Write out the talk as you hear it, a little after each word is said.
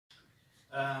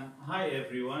Hi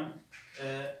everyone.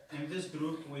 In this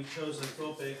group, we chose a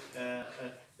topic,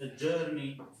 a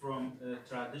journey from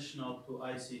traditional to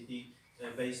ICT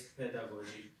based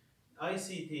pedagogy.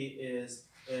 ICT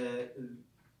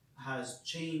has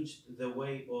changed the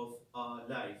way of our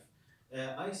life.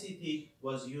 ICT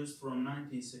was used from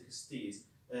 1960s,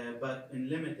 but in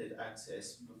limited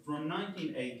access. From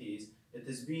 1980s, it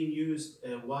is being used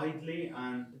widely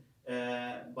and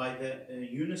by the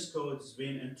UNESCO, it's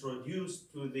been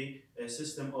introduced to the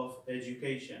system of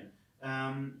education.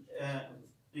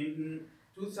 In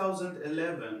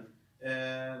 2011,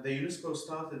 the UNESCO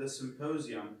started a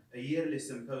symposium, a yearly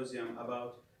symposium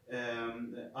about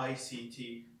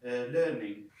ICT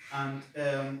learning, and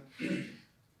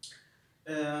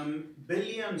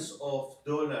billions of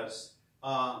dollars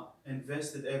are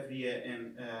invested every year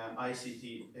in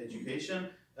ICT education.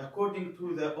 According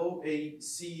to the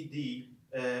OECD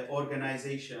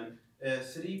organization,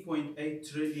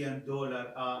 $3.8 trillion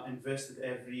are invested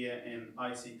every year in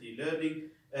ICT learning.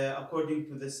 According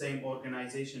to the same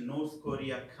organization, North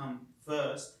Korea comes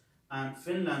first, and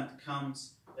Finland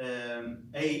comes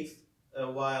eighth,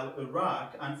 while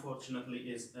Iraq, unfortunately,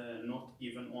 is not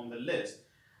even on the list.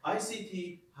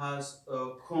 ICT has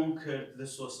conquered the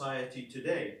society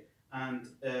today, and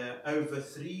over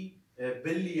 3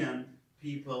 billion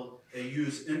people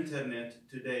use internet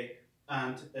today,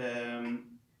 and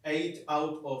 8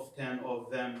 out of 10 of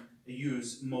them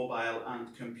use mobile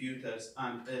and computers,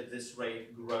 and this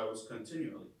rate grows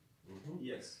continually.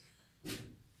 Yes.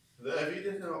 The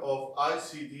evidence of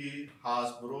ICT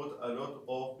has brought a lot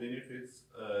of benefits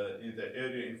in the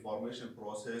area information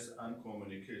process and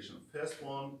communication. First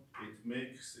one, it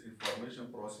makes information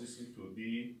processing to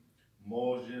be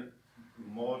more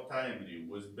timely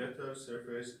with better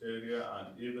surface area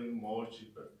and even more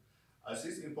cheaper. As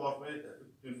this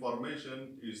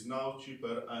information is now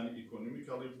cheaper and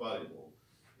economically valuable,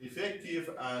 effective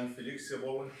and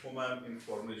flexible human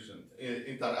information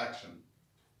interaction,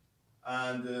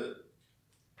 and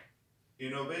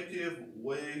innovative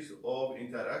ways of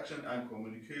interaction and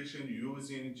communication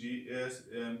using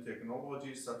GSM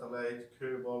technology, satellite,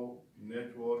 cable,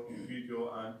 network,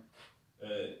 video, and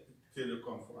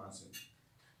teleconferencing.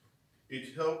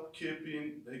 It helps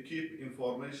keep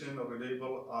information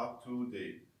reliable up to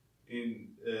date.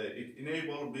 It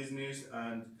enables business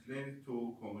and client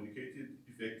to communicate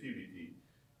effectively.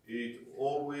 It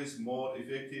always more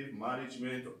effective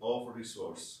management of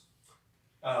resource.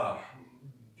 Uh,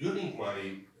 During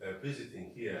my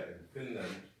visiting here in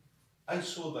Finland, I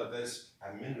saw that there's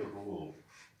a main role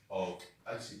of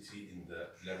ICT in the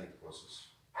learning process.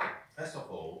 First of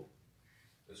all,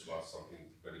 this was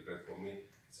something very great for me.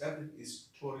 It's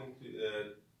touring to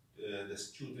the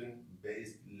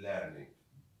student-based learning,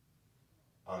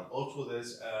 and also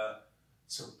there's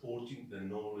supporting the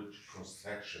knowledge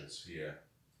constructions here,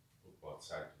 both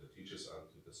side to the teachers and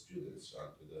to the students and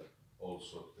to the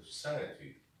also to the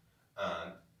society.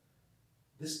 And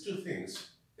these two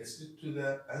things, it's to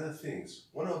the other things.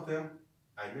 One of them,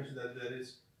 I mentioned that there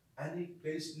is any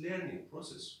place learning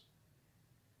process.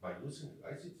 By using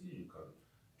ICT, you can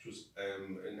choose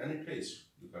in any place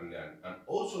you can learn, and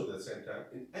also at the same time,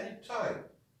 in any time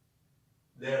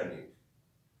learning.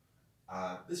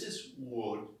 This is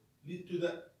what lead to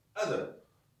the other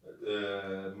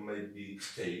maybe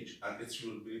stage, and it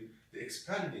will be the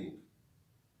expanding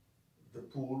the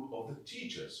pool of the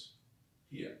teachers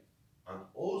here. And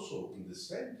also, in the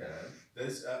same time,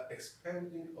 there's an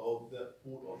expanding of the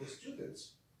pool of the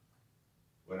students.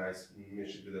 When I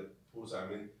mention the pools, I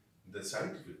mean the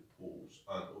scientific pools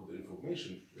and all the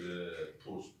information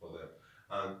pools for them.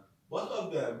 And both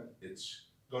of them, it's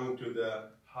going to the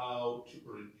how to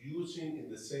reducing in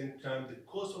the same time the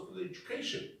cost of the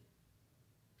education.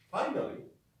 Finally,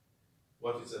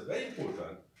 what is very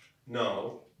important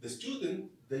now, the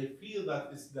student, they feel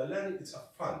that the learning is a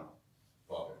fun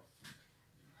for them.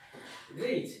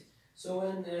 Great. So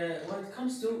when it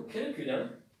comes to curriculum,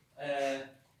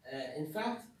 in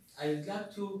fact, I would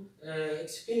like to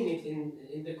explain it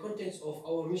in the context of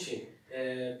our mission,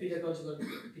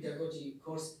 pedagogy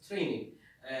course training.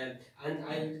 And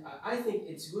I think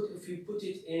it's good if we put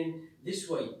it in this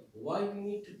way. Why we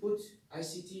need to put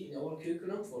ICT in our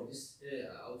curriculum for this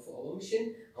for our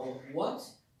mission, and what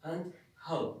and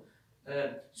how.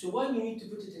 So why we need to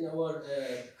put it in our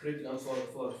curriculum for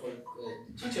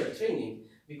teacher training?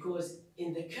 Because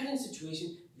in the current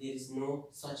situation, there is no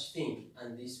such thing,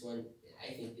 and this one,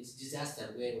 I think it's disaster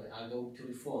where we are going to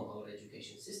reform our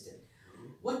education system.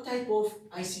 What type of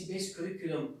ICT-based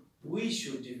curriculum we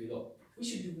should develop? We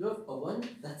should develop a one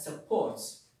that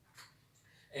supports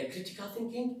critical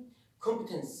thinking,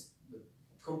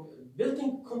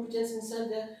 building competence inside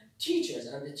the teachers,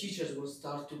 and the teachers will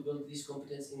start to build this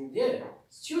competence in their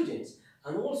students,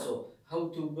 and also how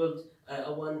to build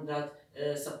a one that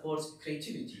supports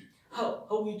creativity.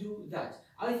 How we do that?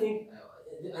 I think,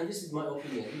 and this is my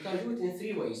opinion, we can do it in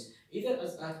three ways: either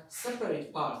as a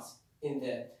separate part in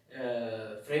the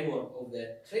framework of the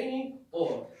training,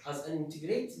 or as an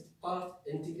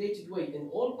integrated way in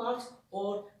all parts,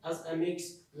 or as a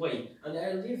mixed way. And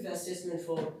I'll leave the assessment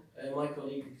for my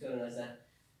colleague Victor Nazar.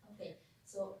 Okay,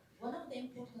 so one of the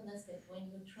important aspects when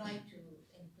you try to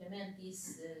implement this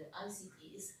ICT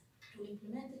is to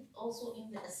implement it also in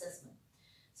the assessment.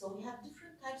 So we have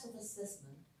different types of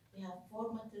assessment. We have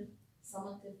formative,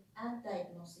 summative, and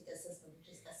diagnostic assessment, which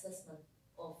is assessment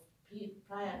of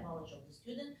prior knowledge of the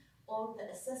student, or the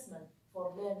assessment for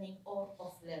learning or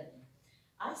of learning.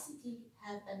 ICT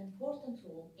have an important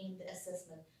role in the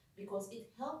assessment because it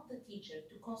helps the teacher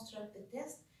to construct the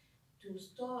test, to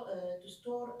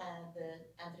store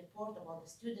and report about the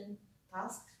student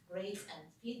tasks, grades, and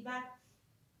feedback,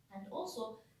 and also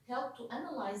help to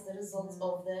analyze the results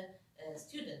of the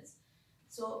students.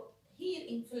 So here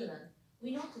in Finland, we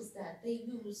noticed that they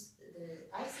use the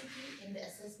ICT in the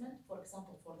assessment. For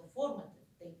example, for the formative,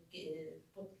 they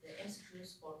put the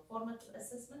MCQs for formative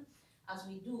assessment, as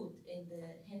we do in the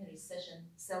Henry session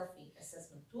selfie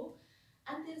assessment tool.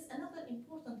 And there is another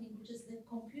important thing, which is the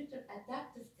computer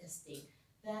adaptive testing,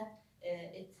 that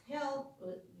it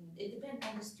depends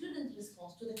on the student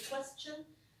response to the question,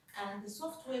 and the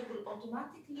software will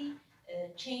automatically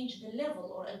change the level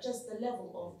or adjust the level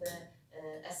of the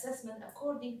assessment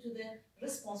according to the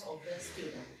response of the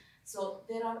student. So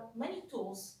there are many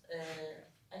tools,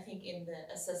 I think, in the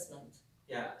assessment.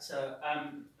 Yeah, so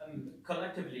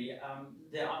collectively,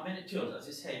 there are many tools, as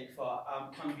you said,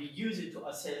 can be used to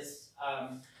assess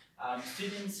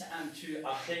students and to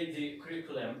update the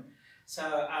curriculum. So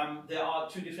there are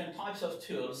two different types of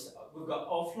tools. We've got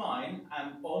offline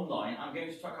and online. I'm going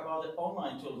to talk about the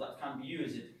online tools that can be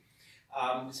used.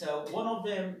 So one of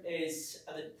them is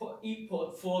the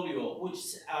e-portfolio, which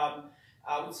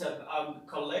it's a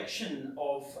collection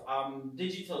of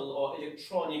digital or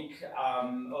electronic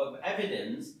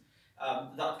evidence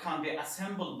that can be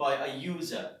assembled by a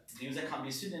user. The user can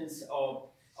be students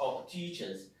or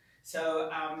teachers. So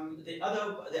the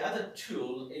other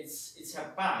tool, it's a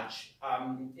badge.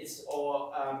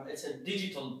 It's a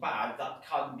digital badge that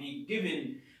can be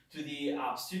given to the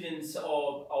students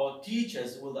or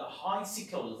teachers with high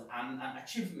skills and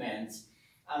achievements,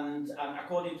 and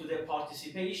according to their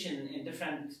participation in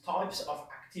different types of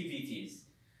activities.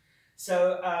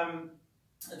 So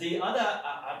the other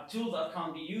tool that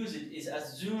can be used is a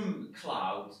Zoom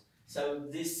Cloud. So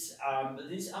this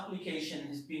application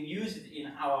has been used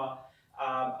in our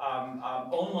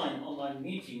online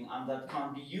meeting, and that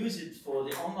can be used for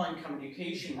the online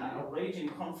communication and arranging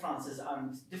conferences and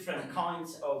different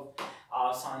kinds of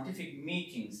scientific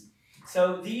meetings.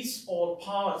 So these all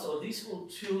parts, or these all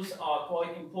tools, are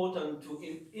quite important to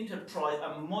enterprise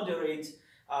and moderate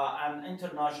and to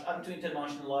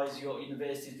internationalize your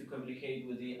university to communicate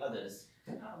with the others.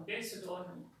 Based on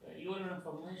your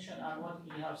information and what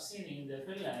we have seen in the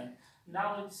Finland,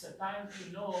 now it's a time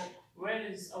to know where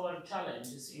is our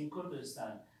challenges in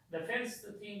Kurdistan. The first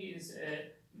thing is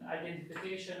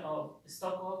identification of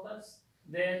stockholders.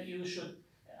 Then you should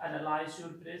analyze your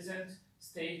present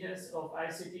status of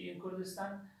ICT in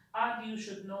Kurdistan, and you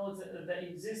should know the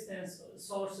existence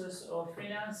sources of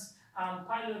finance and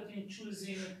piloting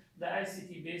choosing the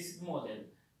ICT-based model.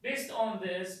 Based on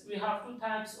this, we have two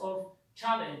types of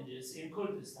challenges in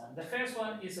Kurdistan. The first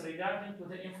one is regarding to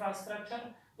the infrastructure,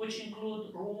 which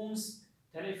include rooms,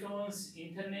 telephones,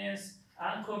 internets,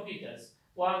 and computers.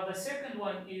 While the second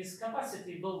one is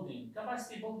capacity building.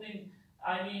 Capacity building,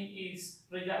 I mean, is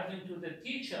regarding to the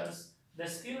teachers, the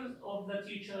skills of the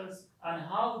teachers, and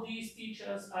how these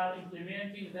teachers are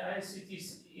implementing the ICTs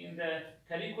in the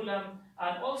curriculum,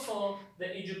 and also the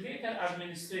educator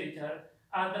administrator.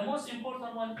 And the most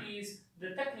important one is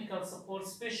the technical support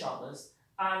specialist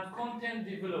and content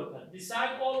developer.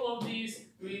 Beside all of these,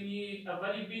 we need a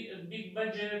very big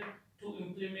budget to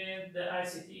implement the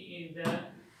ICT in the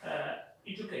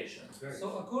education.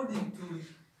 So according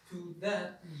to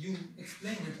that, you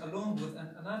explained it along with an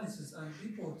analysis and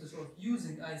reports of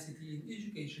using ICT in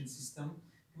education system.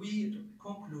 We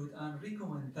conclude and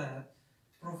recommend that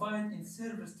provide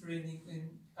in-service training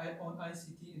on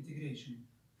ICT integration,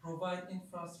 provide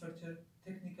infrastructure,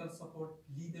 technical support,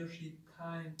 leadership,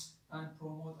 time, and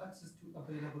promote access to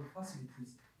available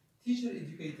facilities. Teacher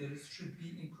educators should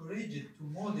be encouraged to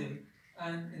model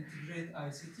and integrate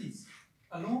ICTs.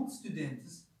 Along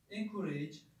students,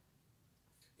 encourage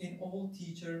in all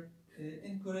teacher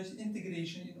encourage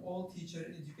integration in all teacher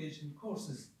education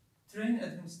courses, train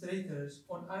administrators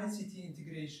on ICT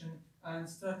integration and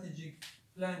strategic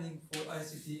planning for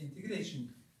ICT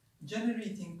integration,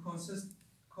 generating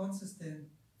consistent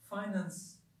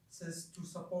finances to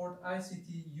support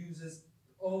ICT uses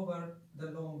over the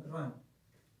long run,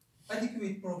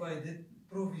 adequate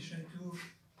provision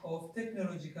of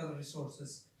technological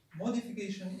resources,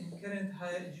 modification in current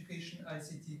higher education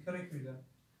ICT curricula,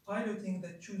 piloting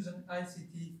the chosen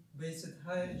ICT-based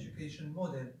higher education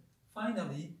model.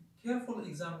 Finally, careful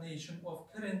examination of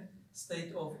current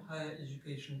state of higher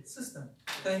education system.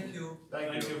 Thank you.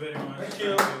 Thank you very much.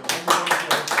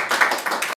 Thank you.